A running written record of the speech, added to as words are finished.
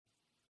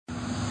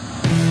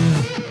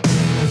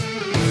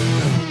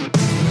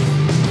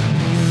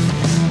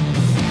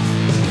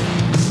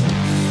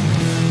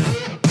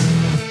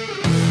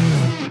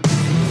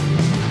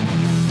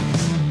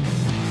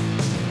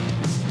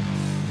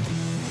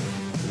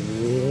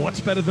What's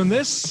better than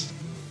this?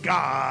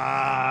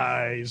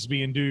 Guys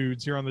being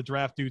dudes here on the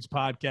Draft Dudes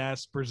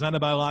podcast presented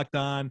by Locked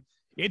On.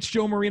 It's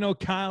Joe Marino,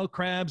 Kyle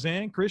Krabs,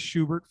 and Chris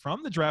Schubert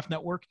from the Draft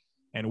Network,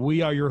 and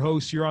we are your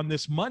hosts here on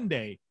this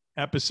Monday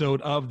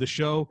episode of the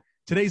show.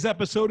 Today's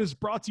episode is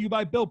brought to you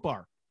by Built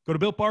Bar. Go to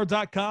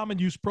BuiltBar.com and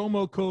use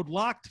promo code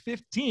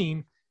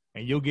LOCKED15,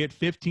 and you'll get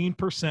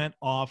 15%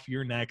 off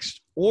your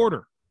next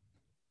order.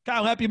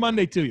 Kyle, happy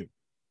Monday to you.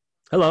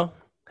 Hello.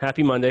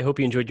 Happy Monday. Hope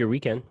you enjoyed your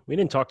weekend. We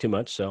didn't talk too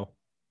much, so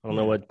I don't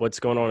know what's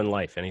going on in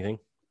life. Anything?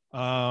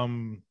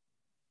 I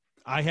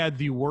had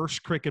the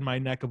worst crick in my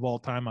neck of all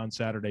time on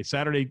Saturday.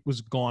 Saturday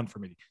was gone for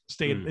me.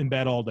 Stayed in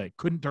bed all day.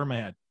 Couldn't turn my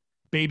head.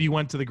 Baby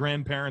went to the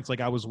grandparents like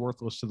I was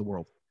worthless to the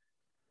world.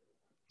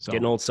 So,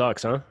 getting old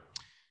sucks, huh?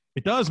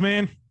 It does,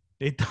 man.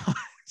 It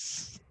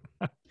does.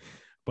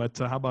 But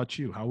how about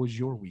you? How was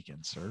your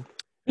weekend, sir?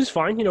 It was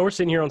fine. You know, we're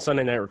sitting here on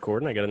Sunday night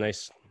recording. I got a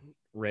nice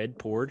red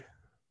poured.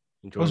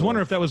 I was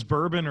wondering if that was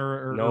bourbon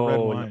or red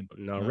wine.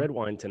 No, red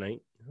wine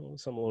tonight.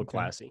 Something a little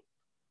classy.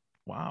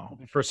 Wow.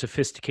 For a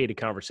sophisticated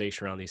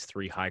conversation around these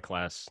three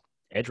high-class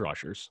edge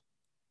rushers.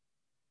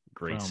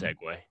 Great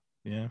segue.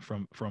 Yeah,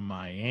 from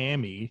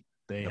Miami.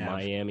 The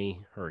Miami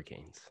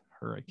Hurricanes.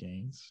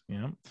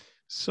 Yeah.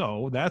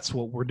 So that's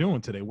what we're doing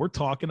today. We're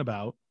talking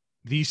about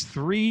these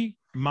three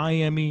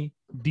Miami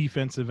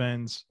defensive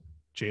ends,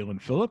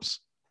 Jaelan Phillips,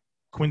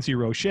 Quincy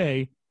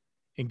Roche,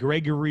 and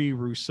Gregory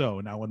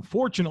Rousseau. Now,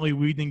 unfortunately,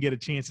 we didn't get a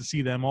chance to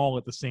see them all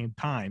at the same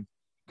time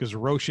because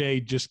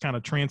Roche just kind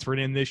of transferred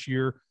in this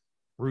year.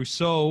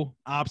 Rousseau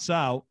opts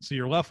out. So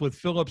you're left with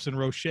Phillips and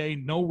Roche,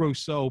 no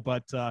Rousseau,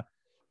 but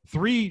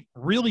three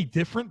really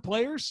different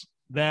players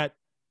that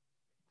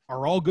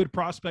are all good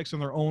prospects in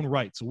their own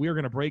right. So we are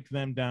going to break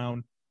them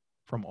down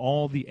from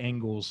all the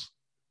angles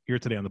here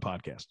today on the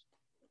podcast.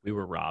 We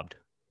were robbed.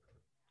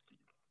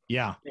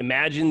 Yeah.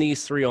 Imagine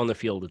these three on the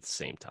field at the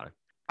same time.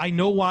 I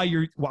know why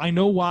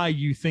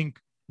you think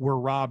we're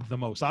robbed the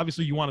most.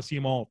 Obviously, you want to see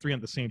them all three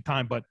at the same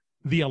time, but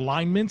the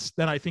alignments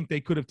that I think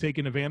they could have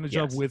taken advantage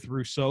of with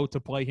Rousseau to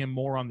play him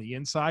more on the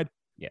inside,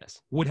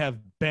 would have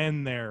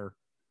been there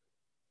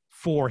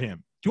for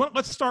him.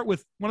 Let's start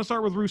with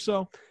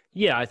Rousseau?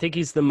 Yeah, I think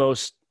he's the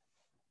most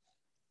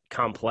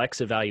complex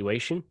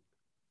evaluation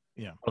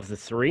of the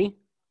three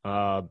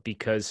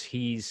because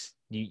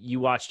you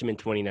watched him in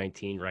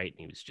 2019, right?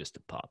 He was just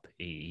a pup.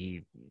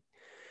 He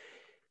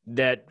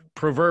that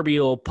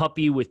proverbial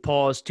puppy with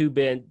paws too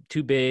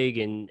big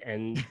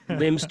and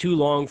limbs too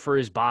long for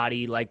his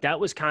body. Like that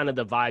was kind of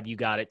the vibe you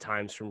got at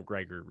times from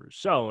Gregory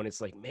Rousseau. And it's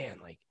like, man,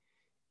 like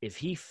if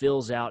he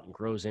fills out and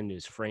grows into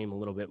his frame a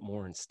little bit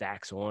more and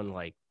stacks on,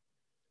 like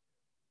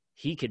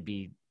he could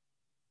be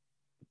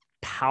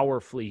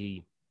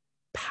powerfully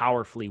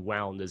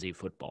wound as a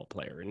football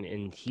player.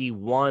 And he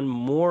won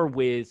more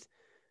with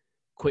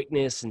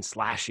quickness and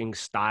slashing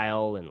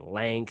style and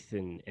length.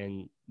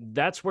 And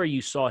that's where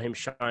you saw him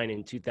shine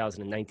in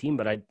 2019.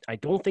 But I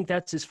don't think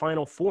that's his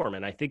final form.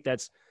 And I think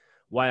that's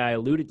why I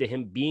alluded to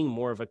him being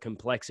more of a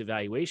complex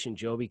evaluation,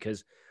 Joe,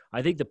 because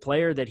I think the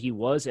player that he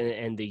was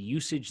and the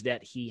usage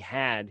that he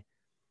had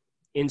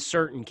in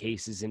certain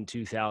cases in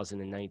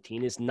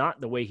 2019 is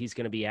not the way he's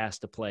going to be asked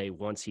to play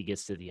once he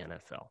gets to the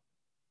NFL.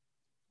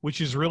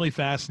 Which is really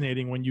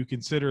fascinating when you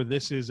consider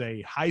this is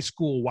a high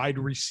school wide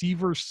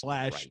receiver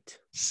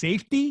 /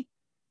 safety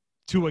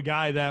to a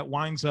guy that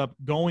winds up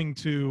going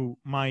to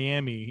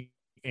Miami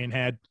and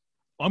had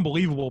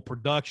unbelievable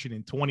production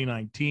in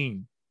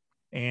 2019.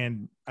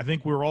 And I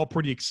think we were all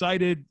pretty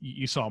excited.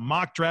 You saw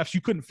mock drafts. You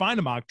couldn't find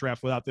a mock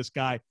draft without this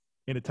guy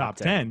in the top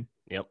 10.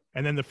 Yep.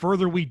 And then the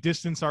further we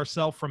distance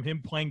ourselves from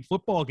him playing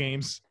football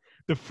games,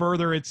 the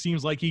further it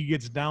seems like he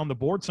gets down the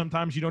board.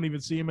 Sometimes you don't even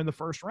see him in the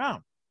first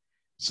round.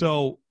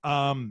 So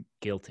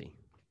guilty.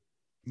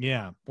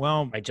 Yeah.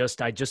 Well, I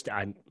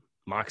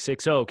Mock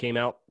 6.0 came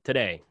out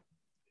today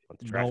on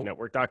the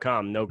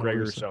draftnetwork.com. No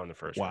Gregory Rousseau in the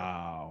first round.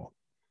 Wow.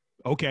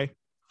 Okay.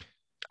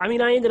 I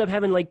mean, I ended up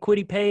having like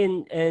Kwity Paye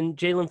and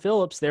Jaelan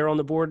Phillips there on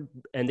the board,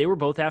 and they were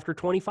both after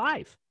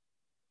 25.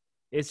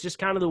 It's just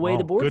kind of the way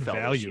the board good fell.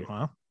 Good value,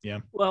 huh? Yeah.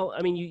 Well,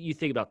 I mean, you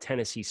think about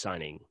Tennessee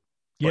signing.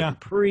 Yeah.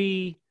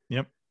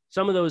 Yep.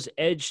 Some of those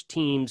edge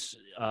teams,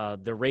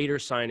 the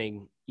Raiders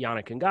signing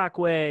Yannick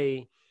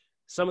Ngakoue,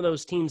 some of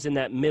those teams in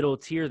that middle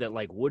tier that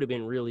like would have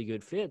been really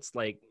good fits,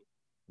 like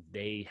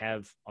they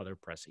have other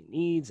pressing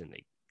needs and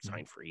they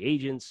sign free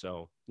agents.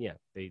 So yeah,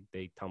 they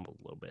tumbled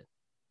a little bit.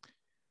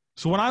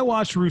 So when I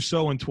watched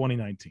Rousseau in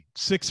 2019,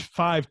 6'5",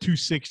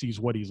 260 is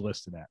what he's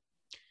listed at.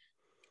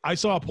 I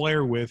saw a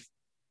player with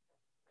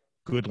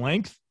good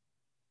length,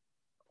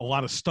 a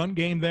lot of stunt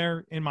game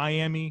there in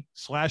Miami,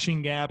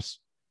 slashing gaps,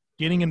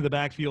 getting into the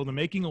backfield and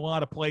making a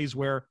lot of plays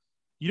where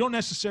you don't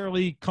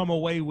necessarily come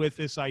away with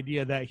this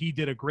idea that he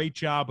did a great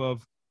job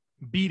of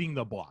beating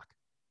the block.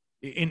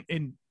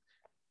 And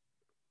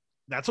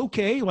that's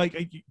okay.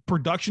 Like,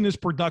 production is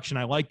production.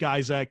 I like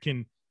guys that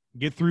can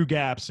get through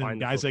gaps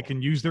and guys that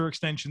can use their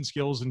extension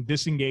skills and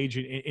disengage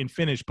and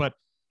finish. But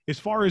as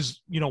far as,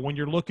 when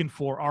you're looking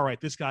for, all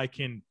right, this guy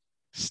can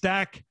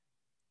stack,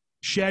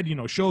 shed,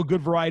 show a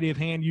good variety of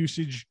hand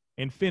usage,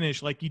 and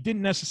finish, like you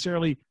didn't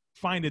necessarily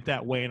find it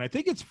that way. And I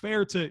think it's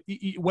fair to,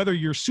 whether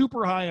you're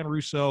super high on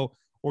Rousseau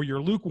or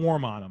you're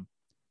lukewarm on him,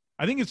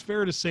 I think it's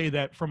fair to say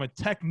that from a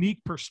technique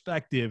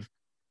perspective,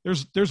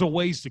 there's a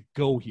ways to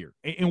go here.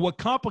 And what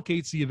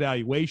complicates the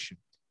evaluation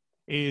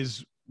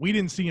is we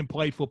didn't see him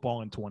play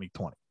football in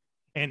 2020.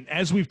 And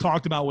as we've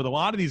talked about with a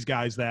lot of these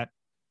guys that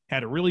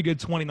had a really good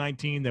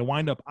 2019, they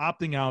wind up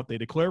opting out, they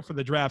declare for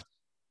the draft.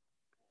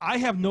 I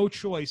have no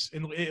choice,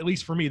 and at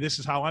least for me, this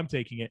is how I'm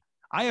taking it.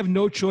 I have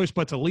no choice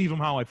but to leave him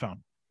how I found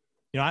him.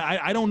 You know,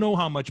 I don't know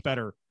how much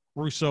better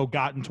Rousseau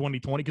got in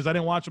 2020 because I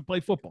didn't watch him play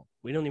football.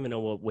 We don't even know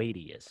what weight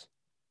he is.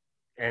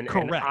 And,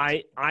 correct.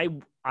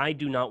 And I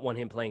do not want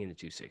him playing in the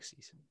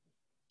 260s.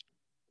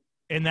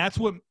 And that's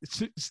what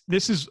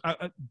this is.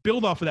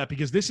 Build off of that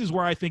because this is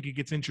where I think it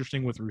gets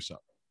interesting with Rousseau.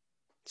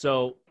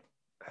 So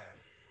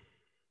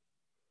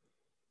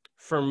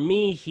for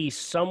me, he's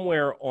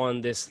somewhere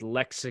on this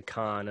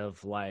lexicon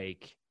of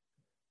like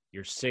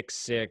your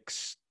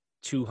 6'6",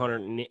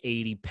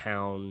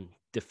 280-pound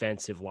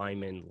defensive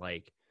lineman.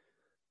 Like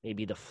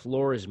maybe the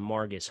floor is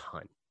Margus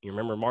Hunt. You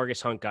remember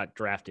Margus Hunt got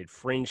drafted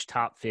fringe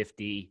top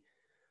 50.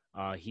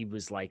 He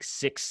was like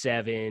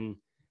 6'7".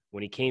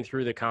 When he came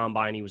through the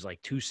combine, he was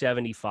like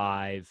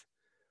 275,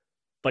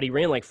 but he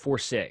ran like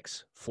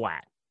 4.6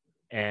 flat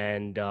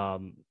and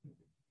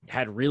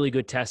had really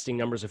good testing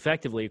numbers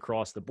effectively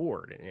across the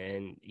board.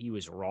 And he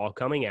was raw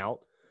coming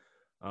out.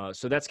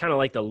 So that's kind of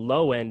like the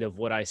low end of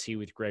what I see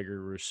with Gregory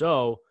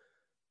Rousseau.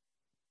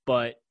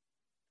 But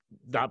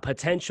the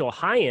potential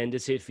high end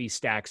is if he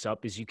stacks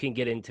up is you can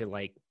get into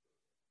like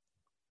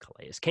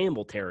Calais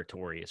Campbell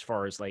territory as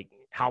far as like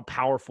how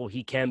powerful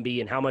he can be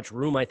and how much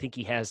room I think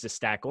he has to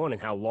stack on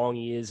and how long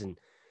he is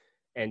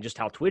and just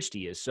how twitched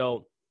he is.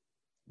 So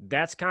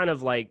that's kind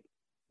of like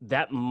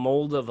that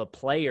mold of a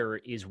player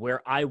is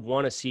where I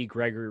want to see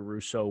Gregory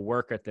Rousseau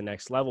work at the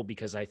next level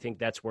because I think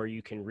that's where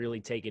you can really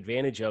take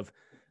advantage of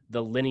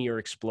the linear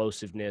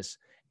explosiveness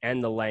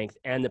and the length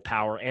and the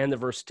power and the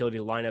versatility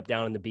to line up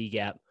down in the B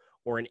gap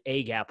or an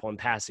A gap on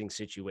passing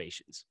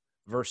situations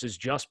versus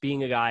just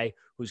being a guy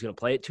who's going to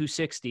play at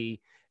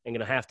 260 and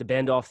going to have to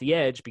bend off the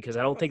edge because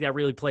I don't think that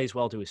really plays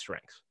well to his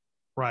strengths.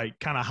 Right.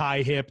 Kind of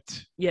high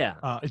hipped. Yeah.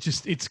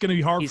 It's going to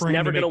be hard for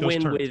him to make those turns.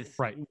 He's never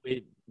going to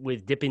win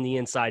with dipping the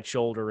inside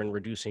shoulder and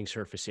reducing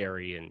surface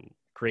area and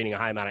creating a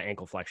high amount of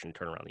ankle flexion to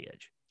turn around the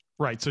edge.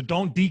 Right. So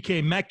don't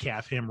DK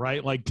Metcalf him,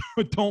 right? Like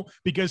don't,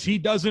 because he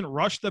doesn't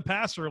rush the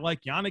passer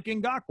like Yannick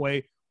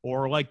Ngakoue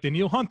or like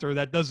Daniil Hunter.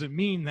 That doesn't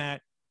mean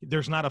that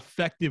there's not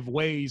effective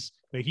ways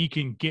that he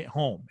can get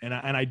home. And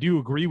I do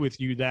agree with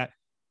you that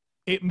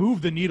it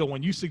moved the needle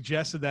when you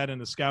suggested that in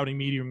the scouting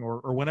meeting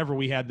or whenever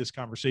we had this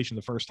conversation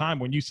the first time,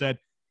 when you said,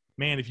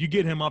 man, if you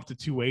get him up to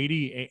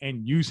 280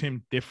 and use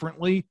him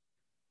differently,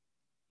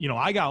 you know,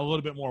 I got a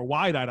little bit more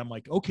wide-eyed. I'm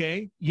like,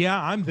 okay, yeah,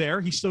 I'm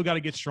there. He's still got to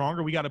get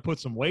stronger. We got to put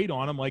some weight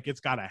on him. Like, it's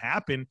got to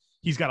happen.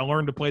 He's got to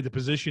learn to play the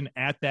position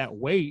at that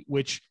weight,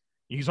 which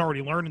he's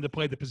already learning to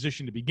play the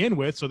position to begin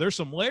with. So there's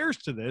some layers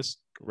to this.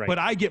 Right. But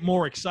I get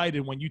more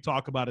excited when you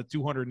talk about a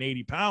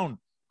 280-pound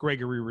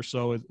Gregory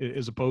Rousseau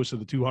as opposed to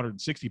the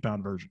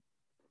 260-pound version.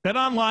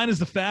 BetOnline is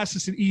the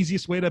fastest and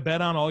easiest way to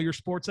bet on all your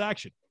sports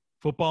action.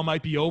 Football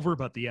might be over,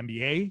 but the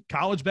NBA,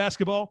 college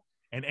basketball,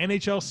 and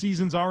NHL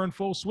seasons are in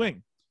full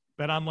swing.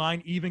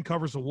 BetOnline even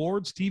covers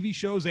awards, TV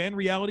shows, and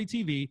reality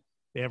TV.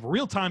 They have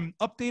real-time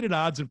updated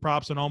odds and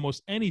props on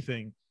almost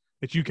anything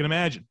that you can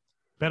imagine.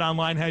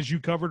 BetOnline has you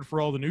covered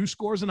for all the new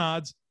scores and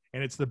odds,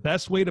 and it's the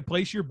best way to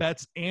place your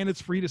bets, and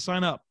it's free to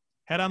sign up.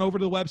 Head on over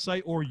to the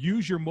website or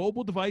use your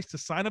mobile device to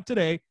sign up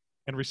today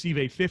and receive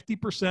a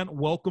 50%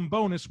 welcome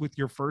bonus with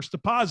your first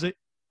deposit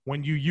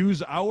when you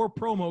use our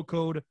promo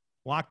code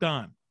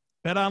LOCKEDON.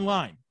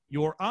 BetOnline,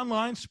 your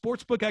online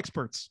sportsbook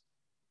experts.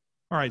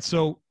 All right,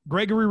 so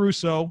Gregory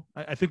Rousseau,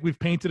 I think we've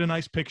painted a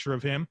nice picture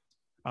of him.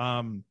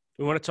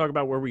 We want to talk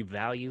about where we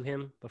value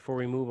him before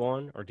we move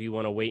on, or do you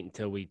want to wait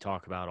until we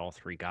talk about all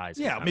three guys?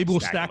 Yeah, maybe we'll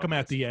stack them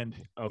at the end.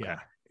 Okay, yeah.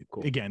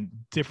 Cool. Again,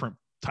 different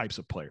types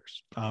of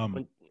players.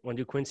 Want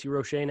to do Quincy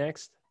Roche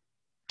next?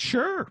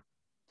 Sure.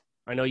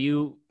 I know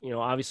you know,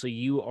 obviously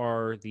you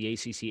are the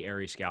ACC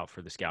area scout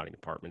for the scouting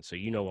department, so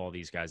you know all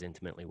these guys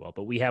intimately well,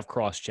 but we have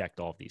cross-checked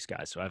all of these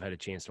guys, so I've had a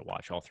chance to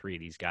watch all three of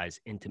these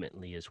guys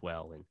intimately as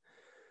well.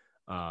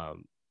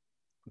 And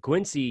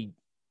Quincy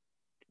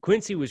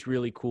was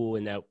really cool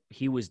in that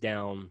he was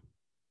down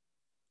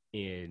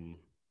in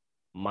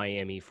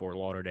Miami, Fort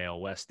Lauderdale,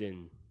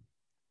 Weston,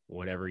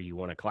 whatever you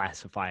want to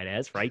classify it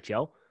as, right,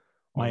 Joe?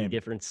 Miami.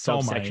 Different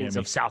subsections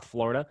of South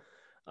Florida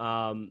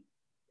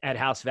at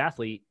House of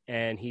Athlete,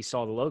 and he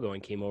saw the logo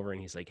and came over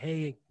and he's like,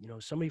 hey, you know,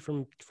 somebody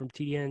from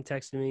TDN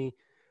texted me.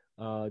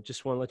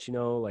 Just want to let you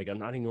know, like, I'm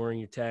not ignoring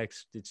your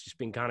text. It's just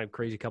been kind of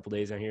crazy couple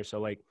days down here.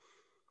 So, like,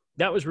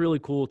 that was really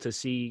cool to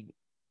see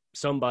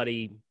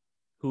somebody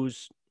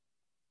who's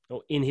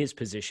in his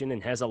position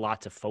and has a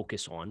lot to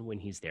focus on when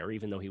he's there,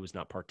 even though he was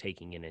not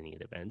partaking in any of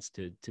the events,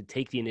 to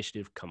take the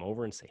initiative, come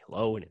over and say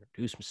hello and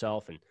introduce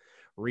himself and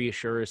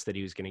reassure us that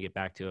he was going to get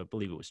back to, I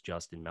believe it was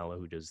Justin Mello,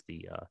 who does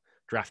the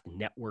draft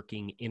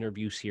networking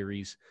interview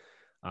series,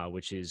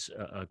 which is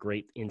a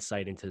great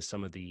insight into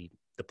some of the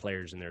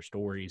players and their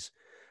stories.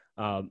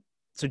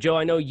 So, Joe,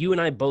 I know you and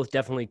I both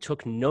definitely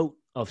took note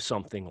of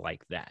something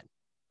like that,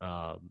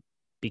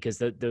 because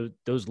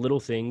those little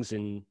things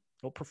in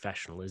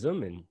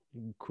professionalism, and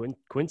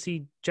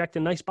Quincy checked a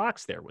nice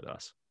box there with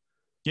us.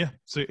 Yeah,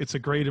 so it's a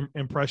great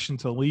impression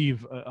to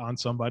leave on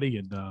somebody,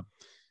 and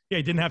yeah,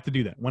 he didn't have to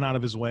do that. Went out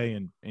of his way,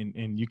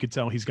 and you could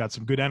tell he's got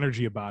some good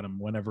energy about him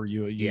whenever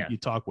you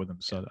talk with him.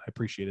 So I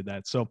appreciated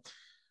that. So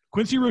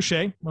Quincy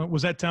Roche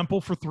was at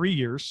Temple for 3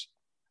 years.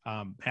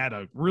 Had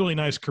a really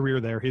nice career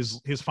there.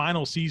 His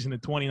final season in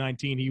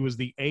 2019, he was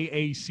the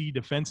AAC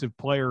Defensive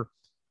Player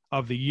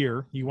of the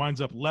Year. He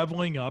winds up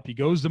leveling up. He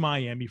goes to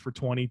Miami for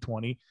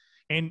 2020,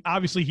 and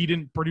obviously he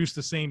didn't produce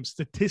the same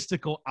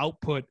statistical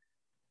output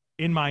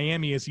in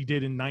Miami as he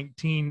did in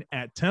 19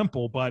 at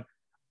Temple, but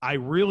I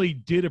really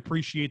did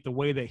appreciate the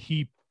way that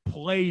he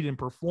played and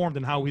performed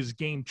and how his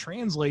game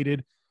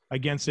translated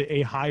against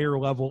a higher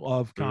level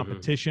of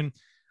competition.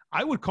 Mm-hmm.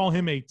 I would call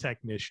him a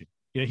technician.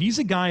 Yeah, he's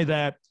a guy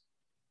that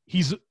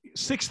he's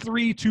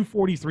 6'3",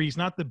 243. He's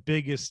not the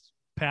biggest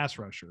pass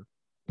rusher,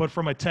 but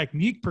from a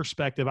technique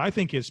perspective, I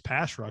think his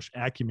pass rush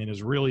acumen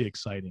is really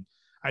exciting.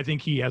 I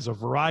think he has a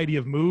variety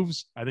of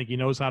moves. I think he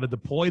knows how to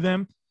deploy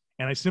them.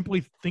 And I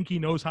simply think he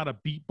knows how to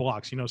beat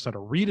blocks. He knows how to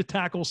read a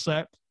tackle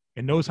set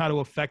and knows how to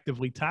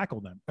effectively attack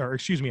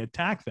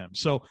them.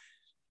 So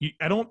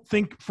I don't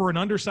think for an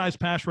undersized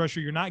pass rusher,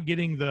 you're not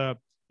getting the,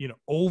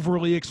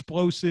 overly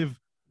explosive,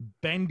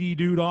 bendy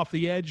dude off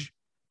the edge,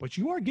 but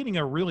you are getting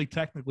a really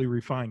technically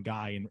refined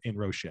guy in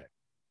Roche.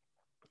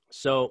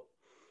 So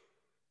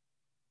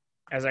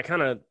as I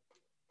kind of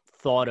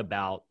thought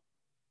about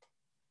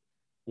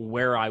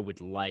where I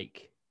would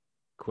like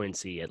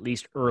Quincy, at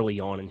least early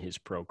on in his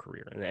pro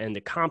career, and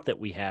the comp that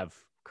we have,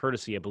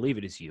 courtesy, I believe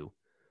it is you,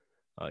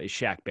 is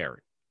Shaq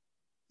Barrett.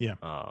 Yeah.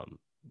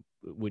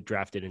 We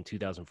drafted in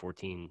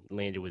 2014,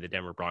 landed with the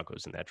Denver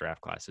Broncos in that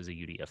draft class as a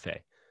UDFA.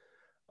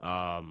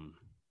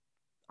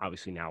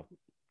 Obviously now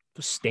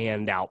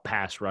standout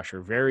pass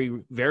rusher,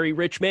 very, very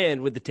rich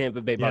man with the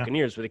Tampa Bay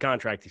Buccaneers with a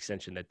contract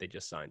extension that they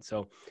just signed.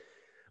 So,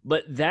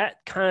 but that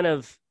kind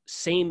of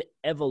same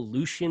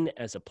evolution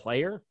as a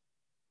player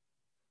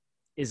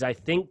is, I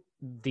think,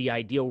 the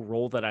ideal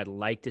role that I'd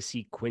like to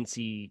see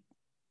Quincy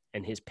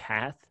and his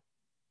path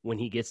when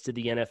he gets to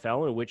the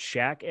NFL, in which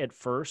Shaq at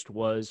first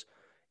was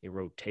a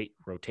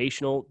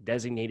rotational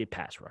designated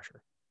pass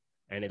rusher.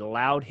 And it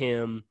allowed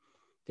him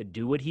to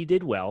do what he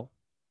did well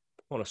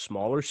on a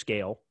smaller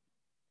scale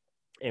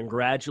and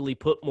gradually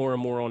put more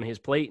and more on his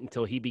plate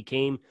until he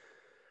became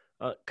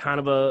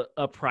kind of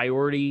a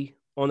priority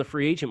on the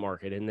free agent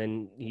market. And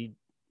then he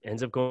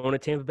ends up going to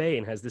Tampa Bay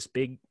and has this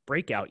big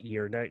breakout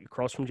year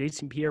across from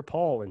Jason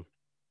Pierre-Paul. And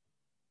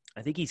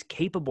I think he's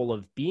capable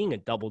of being a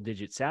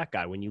double-digit sack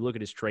guy when you look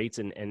at his traits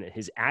and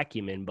his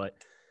acumen, but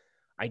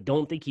I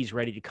don't think he's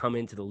ready to come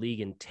into the league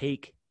and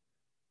take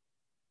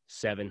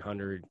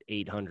 700,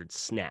 800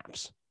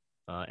 snaps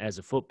as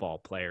a football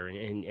player.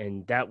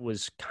 And that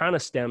was kind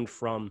of stemmed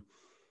from,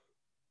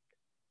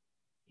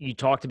 you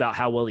talked about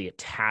how well he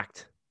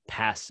attacked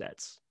pass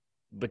sets,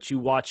 but you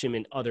watch him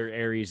in other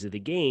areas of the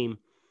game,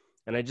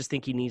 and I just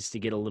think he needs to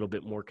get a little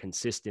bit more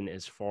consistent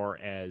as far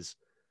as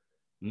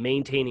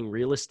maintaining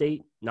real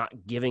estate, not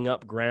giving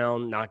up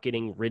ground, not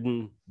getting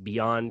ridden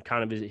beyond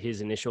kind of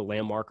his initial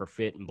landmark or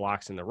fit and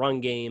blocks in the run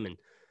game. And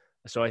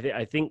so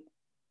I think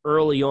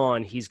early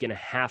on, he's going to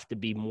have to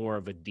be more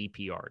of a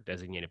DPR,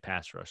 designated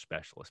pass rush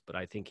specialist. But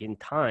I think in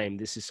time,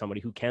 this is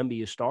somebody who can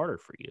be a starter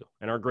for you.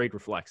 And our grade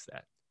reflects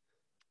that.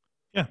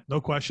 Yeah,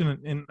 no question.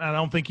 And I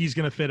don't think he's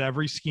going to fit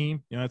every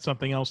scheme. That's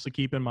something else to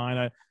keep in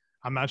mind.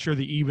 I'm not sure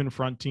the even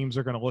front teams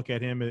are going to look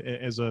at him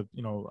as a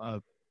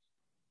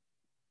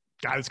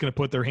guy that's going to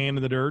put their hand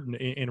in the dirt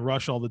and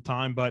rush all the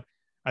time. But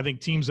I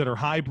think teams that are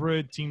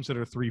hybrid, teams that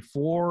are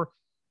 3-4,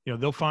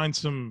 they'll find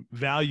some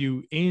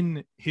value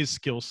in his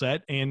skill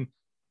set. And,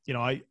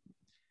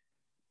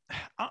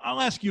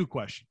 I'll ask you a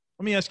question.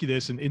 Let me ask you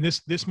this, and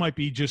this might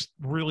be just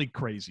really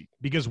crazy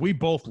because we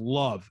both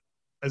love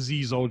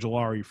Azeez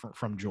Ojulari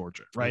from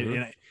Georgia, right?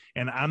 Mm-hmm.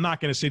 And I'm not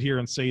going to sit here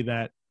and say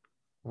that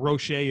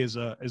Roche is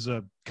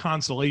a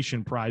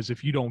consolation prize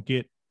if you don't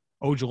get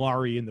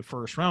Ojulari in the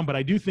first round, but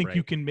I do think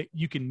you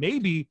can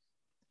maybe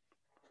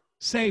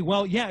say,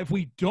 well, yeah, if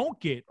we don't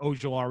get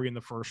Ojulari in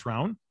the first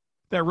round,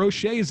 that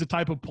Roche is the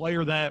type of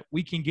player that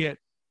we can get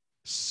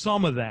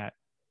some of that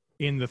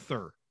in the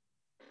third.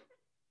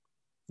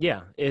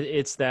 Yeah,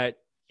 it's that,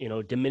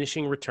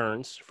 diminishing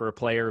returns for a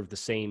player of the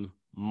same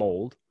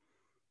mold.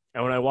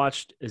 And when I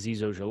watched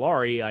Azeez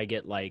Ojulari, I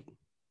get like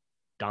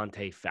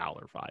Dante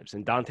Fowler vibes.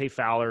 And Dante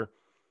Fowler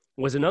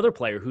was another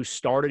player who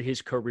started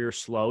his career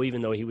slow,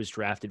 even though he was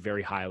drafted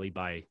very highly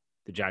by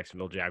the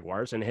Jacksonville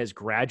Jaguars, and has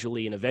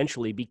gradually and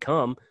eventually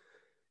become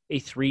a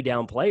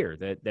 3-down player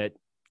that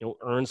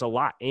earns a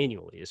lot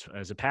annually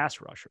as a pass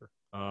rusher.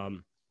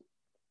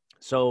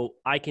 So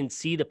I can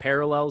see the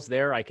parallels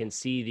there. I can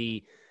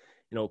see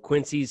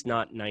Quincy's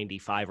not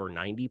 95 or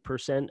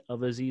 90% of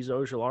Azeez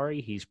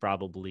Ojulari. He's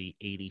probably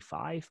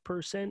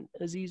 85%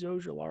 Azeez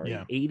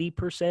Ojulari,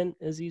 80%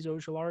 Azeez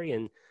Ojulari.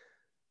 And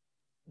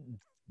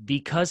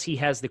because he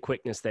has the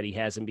quickness that he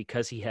has, and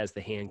because he has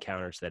the hand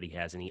counters that he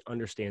has, and he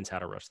understands how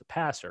to rush the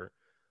passer,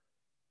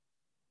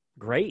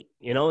 great.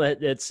 He's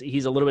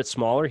a little bit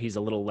smaller. He's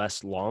a little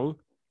less long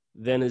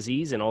than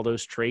Azeez, and all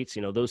those traits,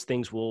 those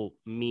things will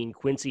mean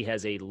Quincy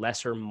has a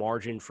lesser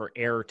margin for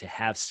error to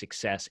have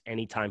success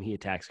anytime he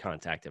attacks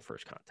contact at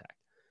first contact.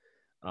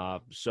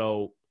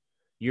 So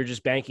you're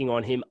just banking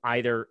on him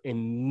either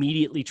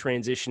immediately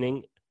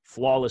transitioning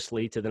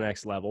flawlessly to the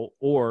next level,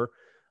 or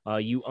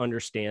you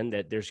understand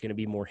that there's going to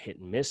be more hit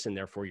and miss, and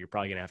therefore you're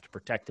probably going to have to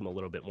protect him a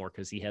little bit more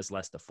because he has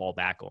less to fall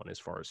back on as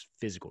far as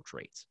physical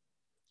traits.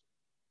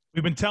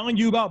 We've been telling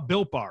you about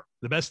Built Bar,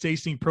 the best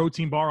tasting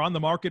protein bar on the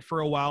market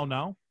for a while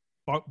now.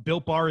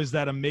 Built Bar is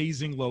that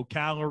amazing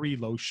low-calorie,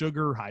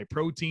 low-sugar,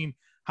 high-protein,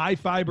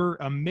 high-fiber,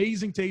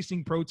 amazing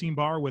tasting protein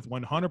bar with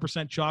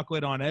 100%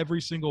 chocolate on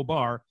every single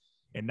bar.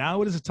 And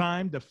now it is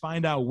time to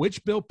find out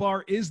which Built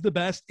Bar is the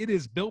best. It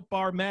is Built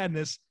Bar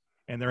Madness,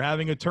 and they're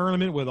having a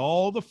tournament with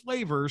all the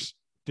flavors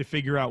to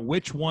figure out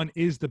which one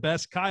is the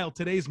best. Kyle,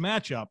 today's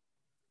matchup,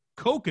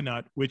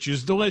 coconut, which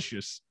is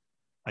delicious,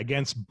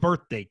 against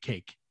birthday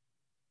cake.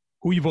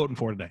 Who are you voting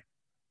for today?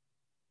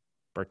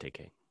 Birthday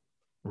cake.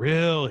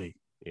 Really?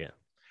 Yeah.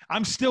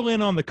 I'm still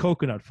in on the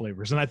coconut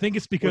flavors, and I think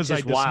it's because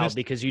Which is wild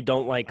because you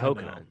don't like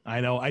coconut. I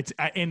know.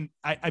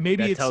 Maybe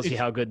that tells you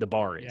how good the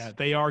bar is. Yeah,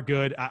 they are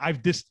good. I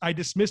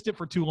dismissed it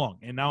for too long,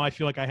 and now I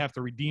feel like I have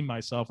to redeem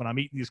myself, and I'm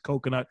eating these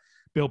coconut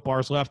Built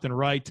Bars left and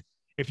right.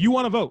 If you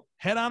want to vote,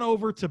 head on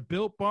over to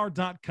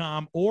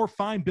BuiltBar.com or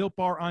find Built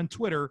Bar on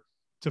Twitter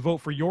to vote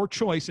for your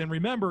choice. And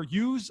remember,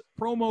 use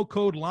promo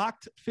code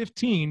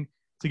LOCKED15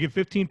 to get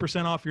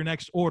 15% off your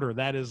next order.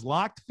 That is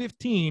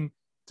LOCKED15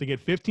 to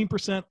get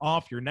 15%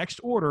 off your next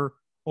order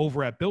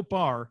over at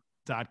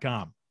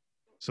BuiltBar.com.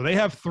 So they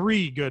have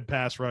 3 good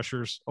pass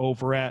rushers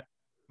over at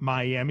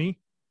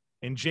Miami.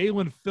 And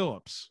Jaelan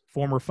Phillips,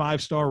 former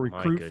 5-star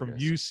recruit from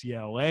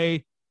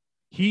UCLA,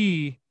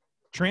 he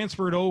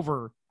transferred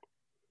over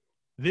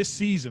this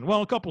season,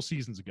 well, a couple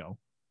seasons ago.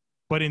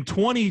 But in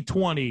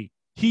 2020,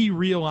 he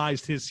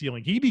realized his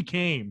ceiling. He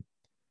became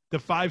the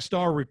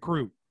 5-star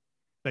recruit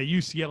that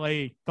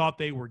UCLA thought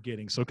they were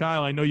getting. So,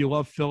 Kyle, I know you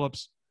love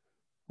Phillips.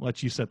 I'll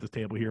let you set the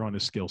table here on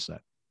his skill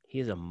set. He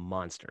is a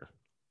monster.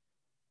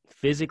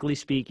 Physically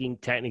speaking,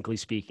 technically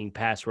speaking,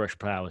 pass rush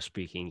prowess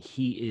speaking,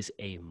 he is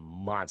a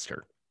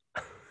monster.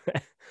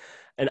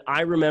 And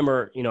I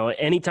remember,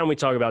 anytime we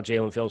talk about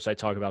Jaelan Phillips, I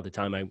talk about the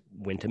time I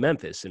went to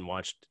Memphis and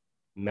watched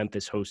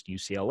Memphis host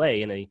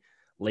UCLA in a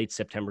late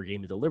September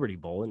game of the Liberty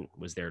Bowl and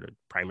was there to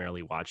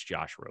primarily watch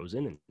Josh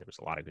Rosen, and there was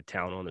a lot of good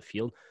talent on the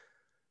field.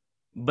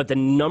 But the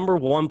number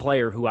one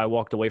player who I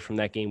walked away from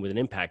that game with an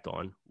impact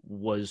on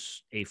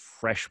was a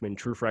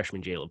true freshman,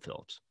 Jaelan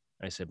Phillips.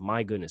 I said,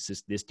 my goodness,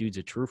 this dude's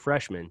a true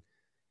freshman,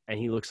 and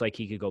he looks like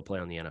he could go play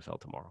on the NFL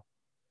tomorrow.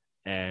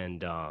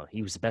 And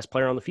he was the best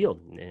player on the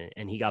field,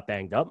 and he got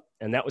banged up.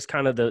 And that was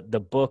kind of the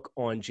book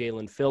on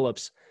Jaelan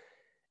Phillips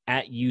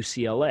at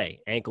UCLA.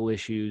 Ankle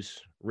issues,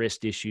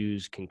 wrist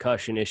issues,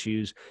 concussion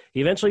issues.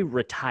 He eventually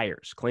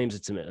retires, claims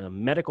it's a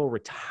medical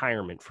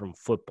retirement from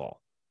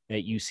football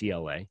at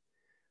UCLA.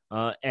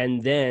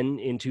 And then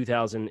in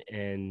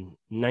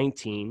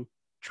 2019,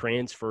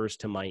 transfers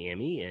to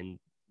Miami and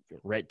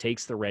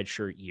takes the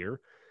redshirt year,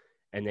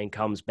 and then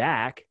comes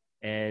back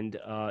and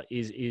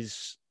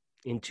is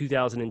in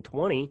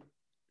 2020.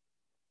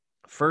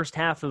 First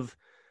half of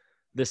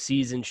the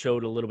season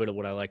showed a little bit of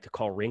what I like to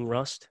call ring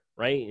rust,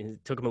 right?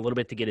 It took him a little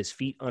bit to get his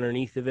feet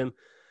underneath of him.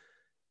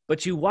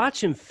 But you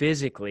watch him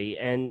physically,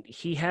 and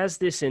he has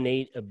this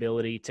innate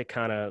ability to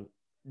kind of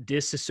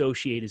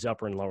disassociate his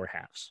upper and lower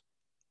halves.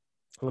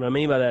 What I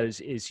mean by that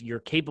is you're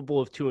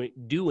capable of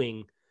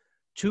doing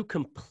 2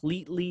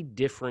 completely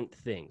different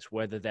things,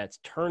 whether that's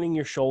turning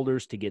your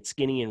shoulders to get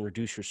skinny and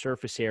reduce your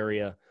surface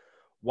area,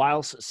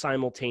 whilst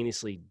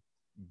simultaneously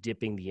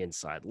dipping the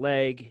inside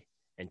leg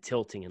and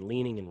tilting and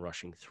leaning and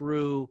rushing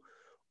through,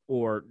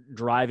 or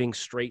driving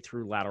straight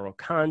through lateral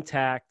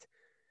contact.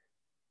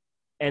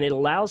 And it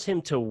allows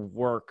him to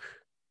work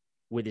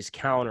with his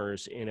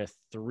counters in a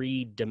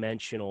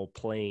 3-dimensional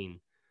plane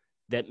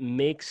that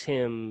makes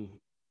him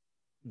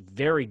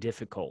very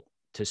difficult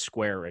to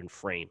square and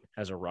frame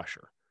as a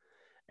rusher.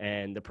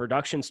 And the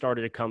production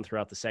started to come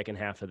throughout the second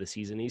half of the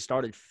season. He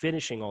started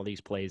finishing all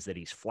these plays that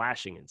he's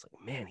flashing. And it's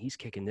like, man, he's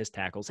kicking this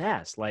tackle's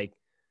ass. Like,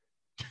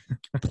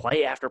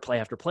 play after play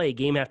after play,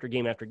 game after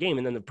game after game.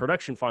 And then the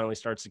production finally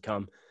starts to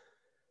come.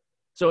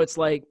 So it's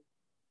like,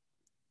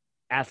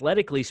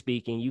 athletically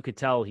speaking, you could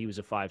tell he was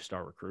a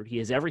 5-star recruit. He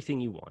has everything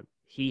you want.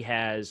 He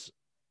has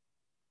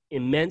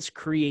immense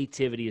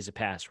creativity as a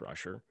pass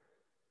rusher.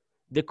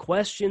 The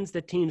questions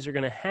that teams are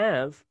going to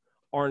have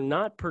are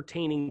not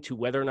pertaining to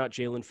whether or not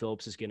Jaelan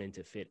Phillips is going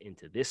to fit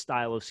into this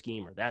style of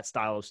scheme or that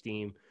style of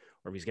scheme,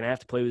 or if he's going to have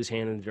to play with his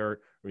hand in the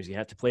dirt, or he's going to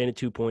have to play in a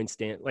 2-point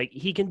stand. Like,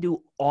 he can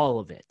do all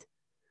of it.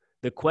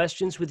 The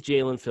questions with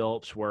Jaelan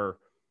Phillips were,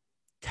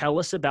 Tell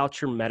us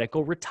about your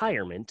medical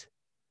retirement.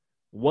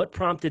 What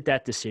prompted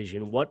that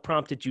decision? What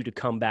prompted you to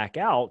come back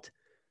out?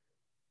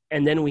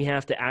 And then we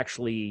have to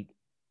actually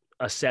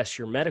assess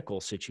your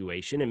medical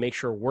situation and make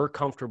sure we're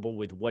comfortable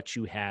with what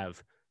you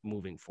have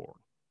moving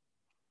forward.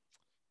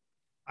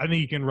 I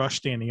think he can rush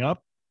standing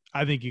up.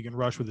 I think he can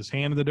rush with his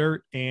hand in the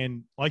dirt.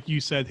 And like you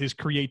said, his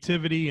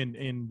creativity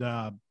and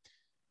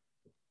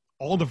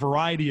all the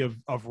variety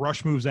of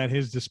rush moves at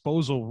his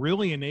disposal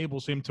really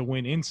enables him to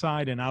win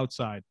inside and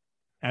outside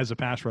as a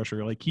pass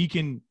rusher. Like he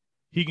can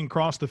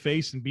cross the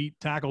face and beat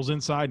tackles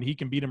inside, and he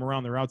can beat them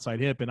around their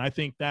outside hip. And I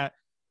think that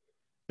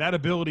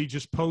ability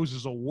just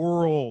poses a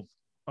world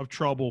of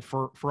trouble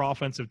for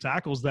offensive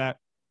tackles that,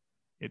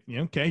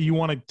 you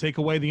want to take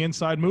away the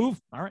inside move.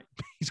 All right,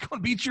 he's going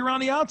to beat you around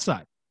the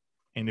outside.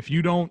 And if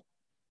you don't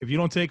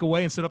take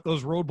away and set up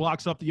those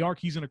roadblocks up the arc,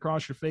 he's going to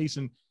cross your face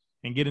and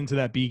get into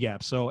that B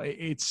gap. So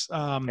it's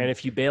and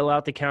if you bail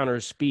out the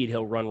counter's speed,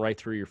 he'll run right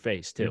through your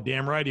face too. You're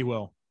damn right he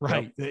will.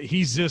 Right. Yep.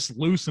 He's just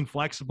loose and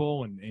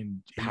flexible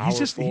and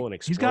powerful and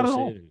explosive. He's got it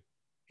all.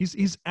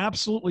 He's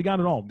absolutely got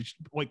it all.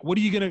 Like, what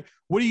are you gonna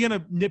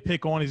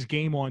nitpick on his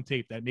game on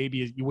tape that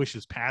maybe you wish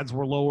his pads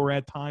were lower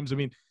at times? I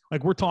mean,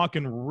 like, we're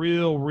talking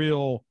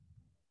real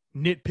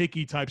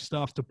nitpicky type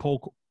stuff to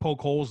poke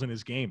holes in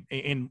his game.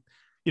 And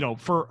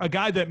for a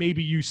guy that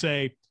maybe you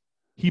say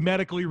he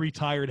medically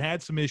retired,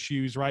 had some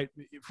issues, right,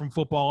 from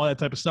football, all that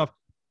type of stuff,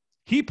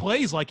 he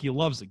plays like he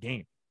loves the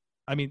game.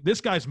 I mean,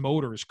 this guy's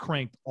motor is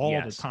cranked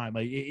all the time.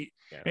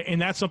 And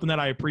that's something that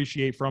I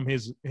appreciate from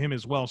him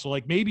as well. So,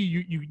 like, maybe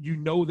you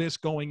know this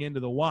going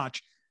into the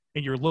watch,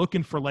 and you're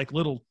looking for like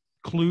little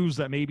clues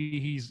that maybe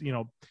he's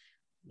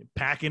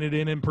packing it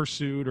in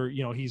pursuit, or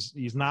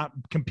he's not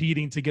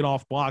competing to get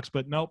off blocks.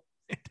 But nope,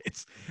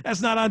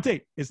 that's not on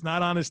tape. It's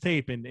not on his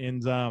tape. And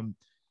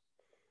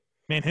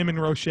man, him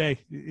and Roche,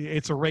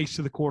 it's a race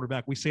to the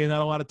quarterback. We say that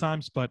a lot of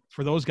times, but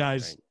for those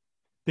guys,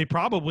 they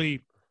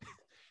probably.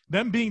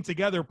 Them being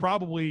together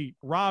probably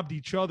robbed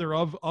each other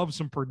of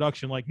some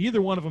production. Like,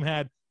 neither one of them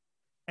had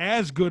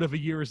as good of a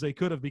year as they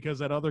could have, because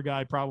that other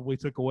guy probably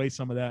took away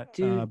some of that.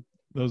 Dude,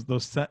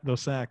 those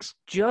sacks.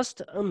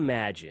 Just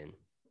imagine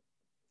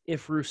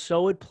if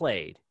Rousseau had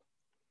played,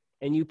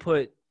 and you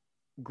put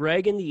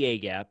Greg in the A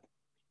gap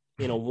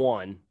in a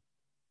 1,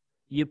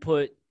 you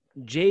put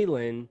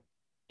Jaelan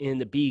in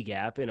the B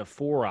gap in a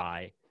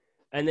 4-eye,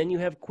 and then you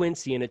have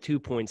Quincy in a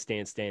 2-point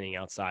stance standing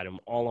outside him,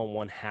 all on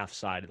one half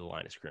side of the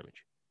line of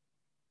scrimmage.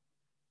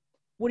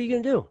 What are you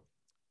going to do?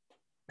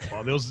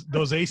 Well,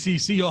 those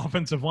ACC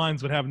offensive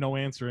lines would have no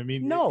answer. I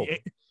mean, no,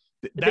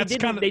 they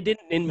didn't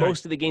in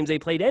most of the games they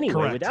played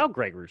anyway without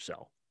Greg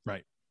Rousseau.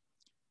 Right.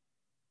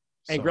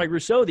 And Greg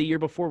Rousseau, the year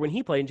before when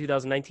he played in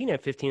 2019,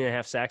 had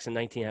 15.5 sacks and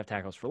 19.5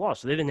 tackles for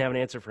loss. So they didn't have an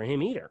answer for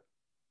him either.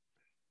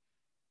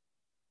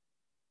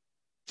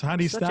 So how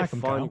do you stack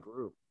them, fun Kyle?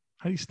 Group.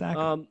 How do you stack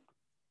them?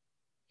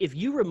 If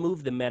you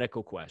remove the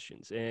medical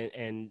questions,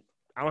 and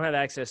I don't have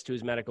access to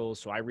his medicals,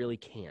 so I really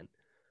can't.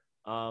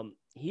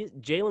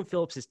 Jaelan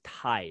Phillips is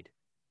tied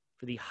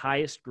for the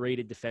highest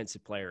graded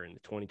defensive player in the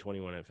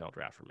 2021 NFL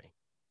draft for me.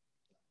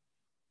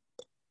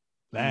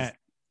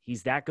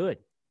 He's that good.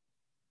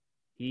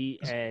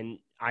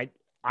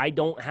 I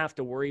don't have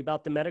to worry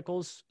about the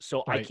medicals,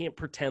 so I can't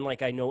pretend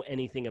like I know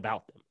anything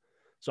about them.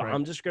 So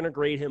I'm just going to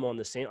grade him on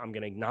the same. I'm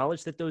going to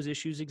acknowledge that those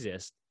issues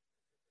exist,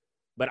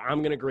 but I'm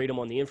going to grade him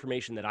on the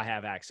information that I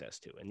have access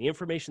to. And the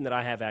information that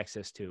I have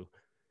access to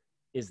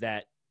is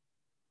that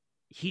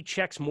he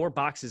checks more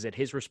boxes at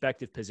his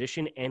respective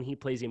position, and he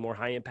plays a more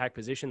high-impact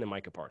position than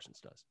Micah Parsons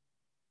does.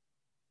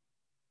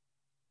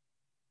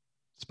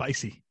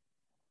 Spicy.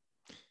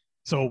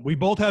 So we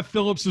both have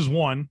Phillips as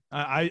 1.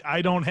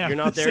 I don't have. You're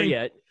not there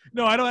yet.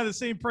 No, I don't have the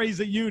same praise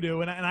that you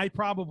do, and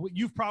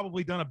you've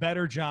probably done a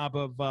better job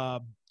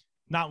of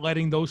not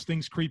letting those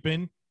things creep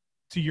in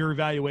to your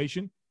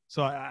evaluation.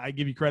 So I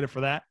give you credit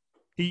for that.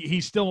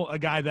 He's still a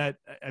guy that,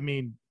 I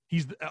mean,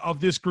 he's of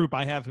this group.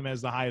 I have him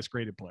as the highest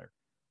graded player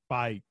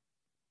by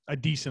a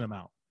decent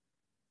amount.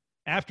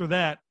 After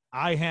that,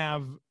 I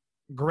have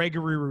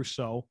Gregory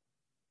Rousseau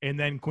and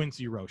then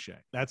Quincy Roche.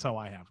 That's how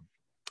I have him.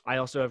 I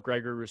also have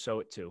Gregory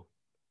Rousseau at 2.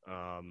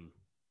 I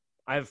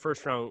have a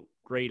first-round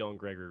grade on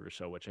Gregory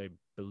Rousseau, which I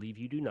believe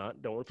you do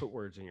not. Don't want to put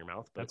words in your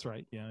mouth. But that's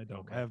right. Yeah, I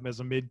don't. Okay. I have him as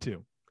a mid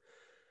 2.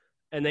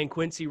 And then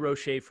Quincy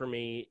Roche for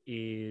me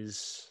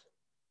is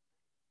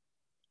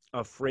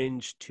a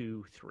fringe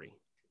 2-3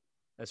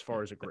 as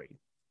far as a grade.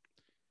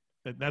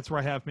 That's where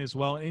I have him as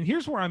well. And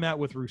here's where I'm at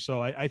with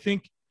Rousseau. I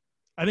think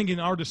in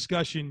our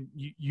discussion,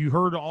 you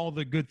heard all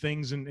the good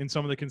things and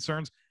some of the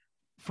concerns.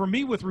 For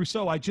me with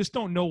Rousseau, I just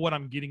don't know what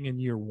I'm getting in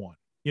year 1.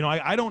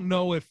 I don't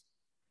know if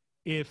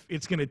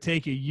it's going to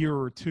take a year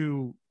or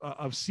two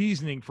of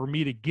seasoning for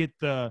me to get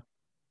the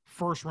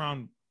first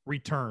round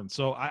return.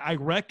 So I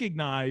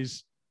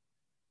recognize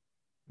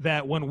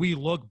that when we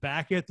look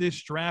back at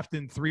this draft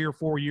in 3 or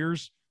 4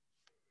 years,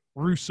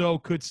 Rousseau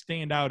could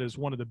stand out as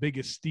one of the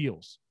biggest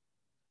steals.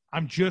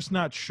 I'm just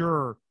not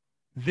sure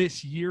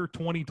this year,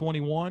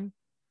 2021,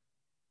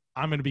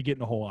 I'm going to be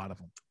getting a whole lot of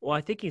him. Well, I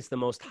think he's the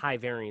most high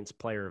variance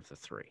player of the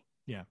 3.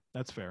 Yeah,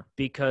 that's fair.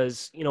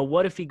 Because,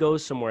 what if he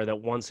goes somewhere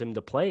that wants him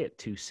to play at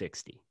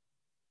 260?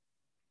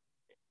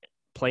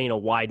 Playing a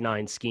wide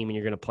 9 scheme and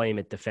you're going to play him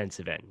at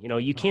defensive end.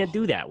 You can't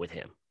do that with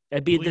him.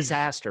 That'd be a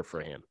disaster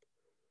for him.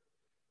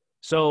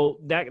 So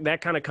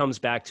that kind of comes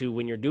back to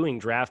when you're doing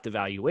draft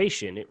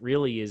evaluation, it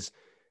really is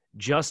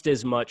just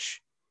as much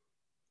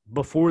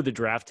before the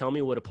draft. Tell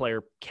me what a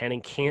player can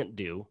and can't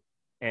do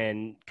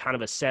and kind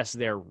of assess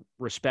their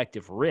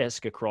respective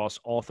risk across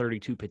all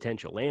 32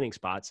 potential landing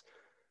spots.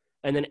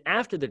 And then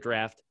after the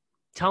draft,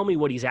 tell me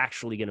what he's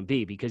actually going to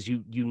be, because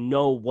you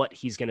know what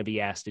he's going to be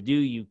asked to do.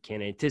 You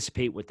can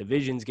anticipate what the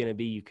vision's going to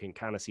be. You can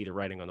kind of see the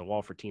writing on the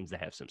wall for teams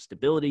that have some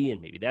stability,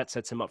 and maybe that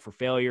sets him up for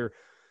failure.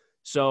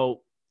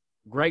 So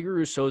Gregory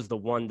Rousseau is the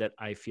one that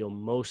I feel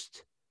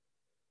most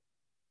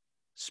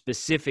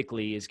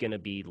specifically is going to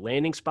be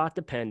landing spot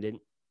dependent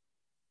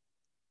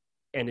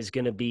and is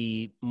going to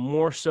be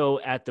more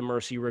so at the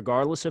mercy,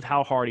 regardless of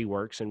how hard he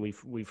works. And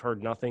we've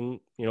heard nothing,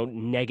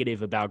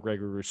 negative about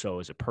Gregory Rousseau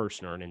as a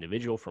person or an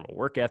individual from a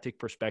work ethic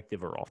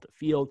perspective or off the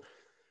field.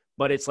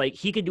 But it's like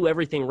he could do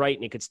everything right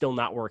and it could still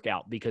not work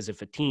out, because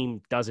if a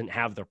team doesn't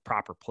have the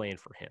proper plan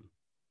for him,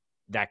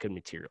 that could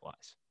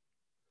materialize.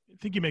 I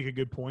think you make a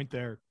good point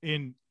there.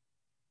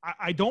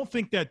 I don't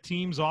think that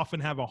teams often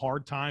have a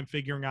hard time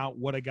figuring out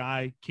what a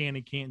guy can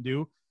and can't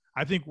do.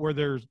 I think where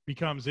there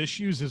becomes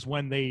issues is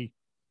when they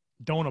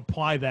don't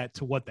apply that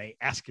to what they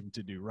ask him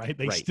to do, right?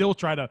 They still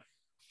try to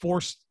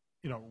force,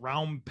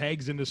 round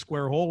pegs into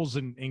square holes,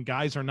 and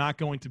guys are not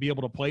going to be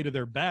able to play to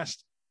their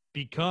best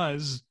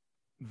because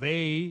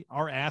they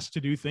are asked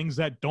to do things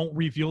that don't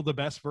reveal the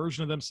best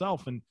version of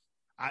themselves. And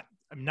I'm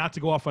not to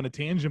go off on a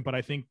tangent, but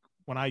I think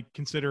when I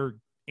consider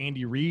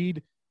Andy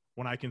Reid,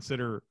 when I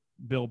consider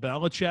Bill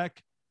Belichick,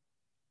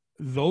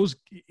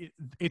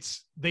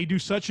 they do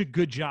such a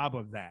good job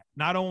of that.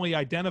 Not only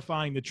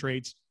identifying the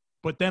traits,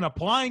 but then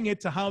applying it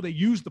to how they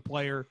use the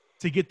player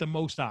to get the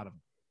most out of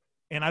them.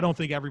 And I don't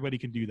think everybody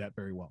can do that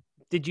very well.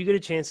 Did you get a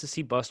chance to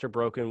see Buster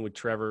Broken with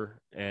Trevor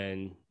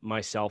and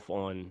myself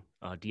on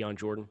Deion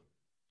Jordan?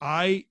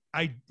 I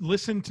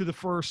listened to the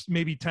first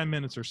maybe 10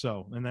 minutes or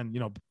so, and then,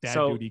 Dad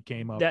Duty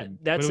came up.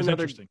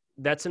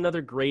 That's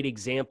another great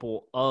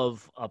example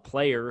of a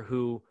player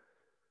who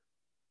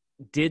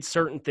did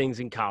certain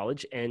things in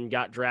college and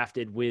got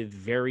drafted with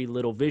very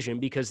little vision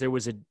because there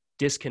was a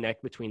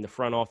disconnect between the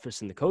front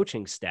office and the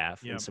coaching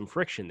staff and some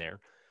friction there.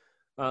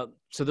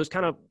 So those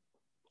kind of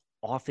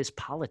office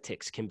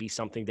politics can be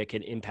something that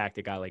can impact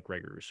a guy like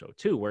Gregory Rousseau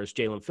too. Whereas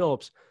Jaelan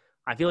Phillips,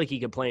 I feel like he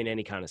can play in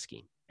any kind of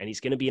scheme, and he's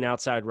going to be an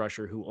outside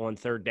rusher who on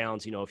third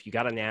downs, if you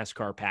got a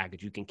NASCAR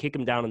package, you can kick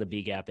him down in the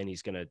B gap and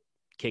he's going to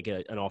kick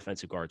an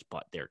offensive guard's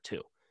butt there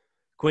too.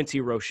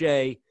 Quincy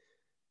Roche,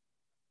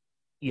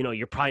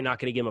 you're probably not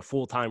going to give him a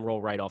full-time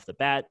role right off the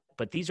bat,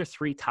 but these are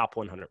 3 top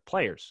 100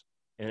 players.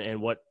 And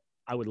what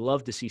I would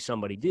love to see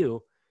somebody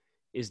do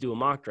is do a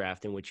mock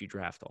draft in which you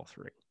draft all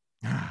 3.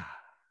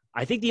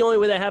 I think the only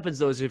way that happens,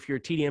 though, is if you're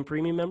a TDM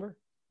premium member.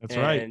 That's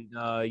right.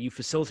 And you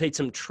facilitate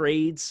some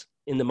trades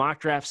in the mock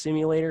draft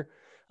simulator.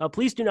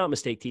 Please do not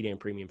mistake TDM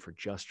premium for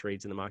just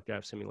trades in the mock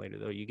draft simulator,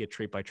 though. You get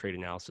trade-by-trade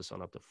analysis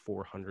on up to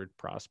 400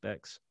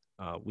 prospects.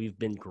 We've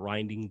been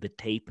grinding the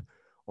tape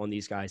on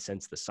these guys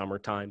since the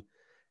summertime,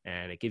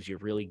 and it gives you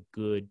a really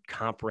good,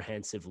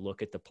 comprehensive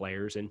look at the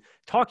players and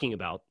talking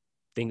about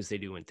things they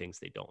do and things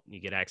they don't. You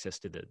get access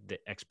to the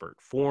expert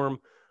forum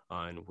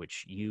in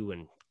which you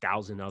and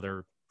 1,000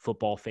 other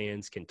football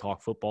fans can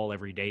talk football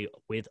every day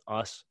with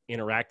us,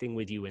 interacting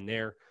with you in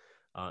there,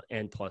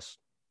 and plus,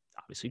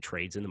 obviously,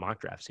 trades in the mock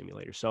draft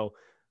simulator. So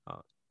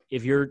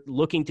if you're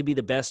looking to be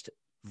the best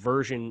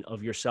version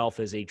of yourself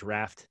as a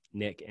draft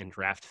Nick and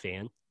draft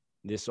fan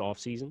this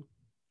offseason,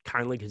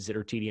 kindly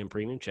consider TDM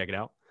Premium. Check it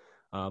out.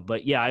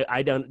 But yeah,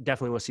 I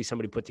definitely want to see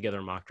somebody put together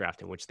a mock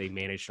draft in which they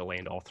managed to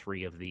land all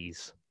 3 of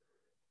these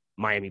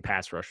Miami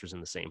pass rushers in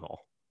the same hall.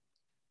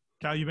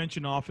 Kyle, you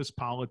mentioned office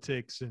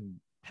politics and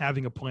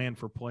having a plan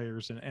for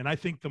players. And I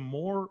think the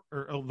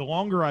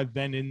longer I've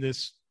been in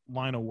this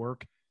line of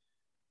work,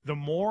 the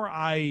more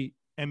I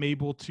am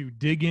able to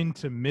dig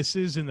into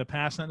misses in the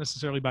past, not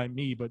necessarily by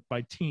me, but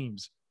by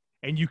teams.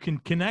 And you can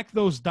connect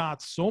those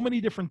dots so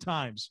many different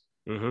times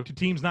to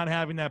teams not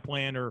having that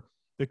plan, or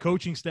the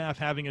coaching staff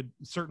having a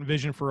certain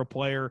vision for a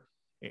player,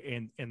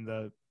 and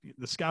the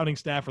scouting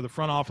staff or the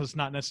front office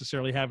not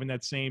necessarily having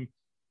that same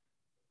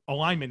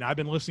alignment. I've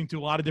been listening to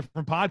a lot of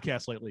different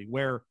podcasts lately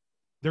where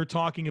they're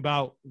talking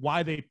about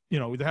why they're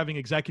having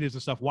executives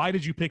and stuff. Why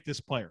did you pick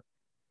this player?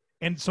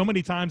 And so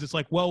many times it's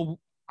like, well,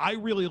 I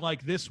really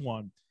like this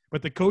one,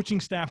 but the coaching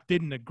staff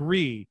didn't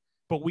agree,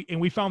 but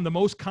we found the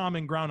most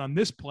common ground on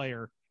this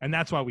player, and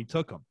that's why we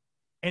took him.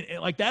 And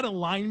like that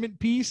alignment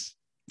piece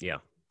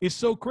is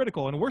so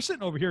critical. And we're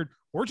sitting over here,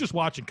 we're just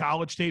watching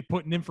college tape,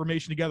 putting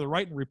information together,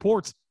 writing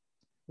reports.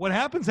 What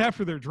happens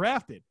after they're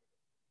drafted?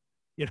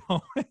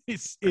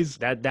 That's going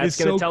to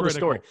so tell critical. The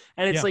story.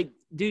 And it's like,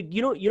 dude,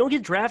 you don't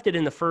get drafted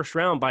in the first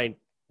round by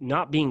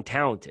not being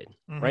talented,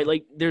 right?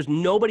 Like there's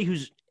nobody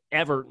who's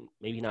ever,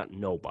 maybe not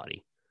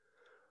nobody,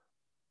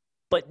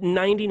 But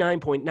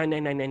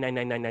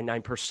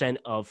 99.9999999%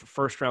 of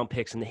first-round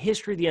picks in the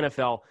history of the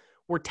NFL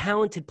were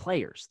talented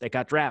players that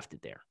got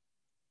drafted there.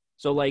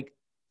 So, like,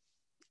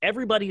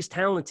 everybody's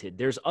talented.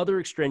 There's other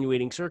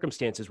extenuating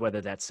circumstances,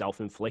 whether that's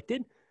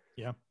self-inflicted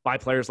by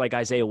players like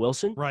Isaiah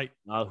Wilson, right,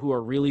 who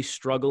are really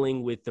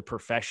struggling with the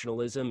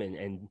professionalism and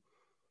you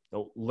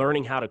know,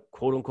 learning how to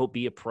quote unquote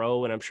be a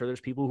pro. And I'm sure there's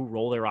people who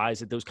roll their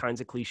eyes at those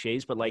kinds of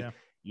cliches, but like,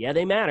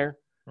 they matter.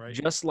 Right.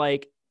 Just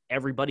like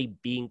everybody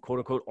being quote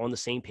unquote on the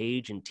same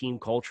page and team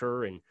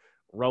culture and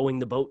rowing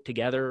the boat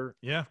together.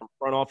 Yeah. From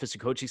front office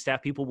and coaching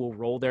staff, people will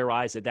roll their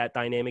eyes at that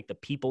dynamic, the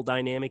people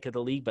dynamic of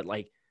the league. But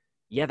like,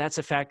 that's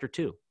a factor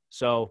too.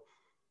 So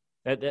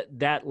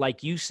that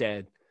like you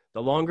said,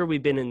 the longer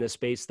we've been in this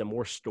space, the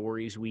more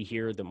stories we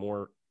hear, the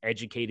more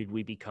educated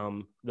we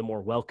become, the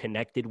more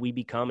well-connected we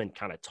become and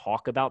kind of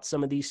talk about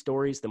some of these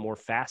stories, the more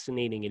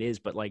fascinating it is.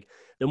 But like,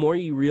 the more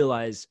you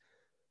realize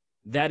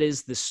that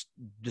is the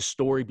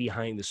story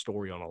behind the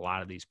story on a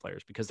lot of these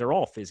players, because they're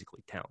all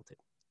physically talented.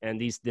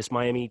 And this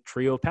Miami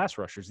trio of pass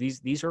rushers,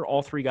 these are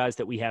all three guys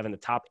that we have in the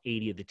top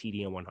 80 of the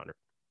TDN 100.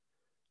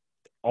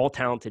 All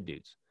talented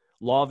dudes.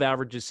 Law of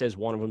averages says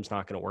one of them's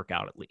not going to work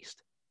out at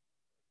least.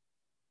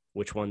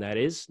 Which one that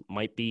is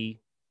might be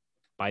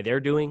by their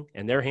doing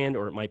and their hand,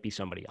 or it might be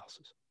somebody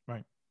else's.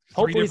 Right.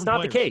 Hopefully it's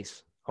not the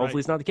case.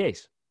 Hopefully it's not the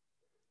case.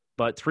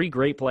 But three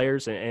great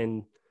players,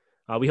 and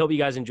we hope you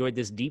guys enjoyed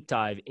this deep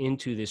dive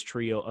into this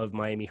trio of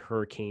Miami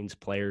Hurricanes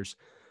players.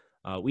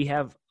 We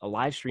have a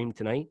live stream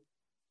tonight,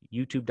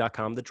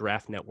 youtube.com, the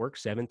Draft Network,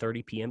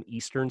 7:30 p.m.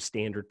 Eastern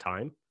Standard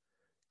Time.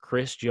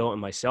 Chris, Joe,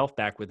 and myself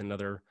back with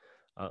another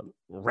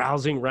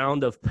rousing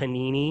round of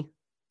Panini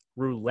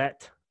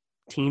Roulette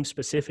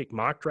team-specific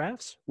mock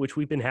drafts, which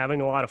we've been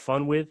having a lot of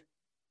fun with.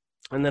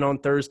 And then on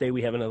Thursday,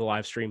 we have another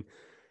live stream.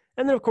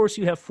 And then, of course,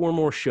 you have 4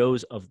 more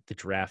shows of the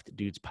Draft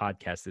Dudes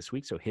podcast this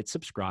week. So hit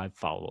subscribe,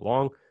 follow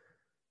along.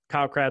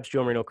 Kyle Krabs,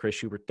 Joe Marino, Chris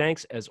Schubert,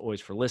 thanks, as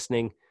always, for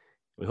listening.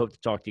 We hope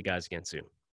to talk to you guys again soon.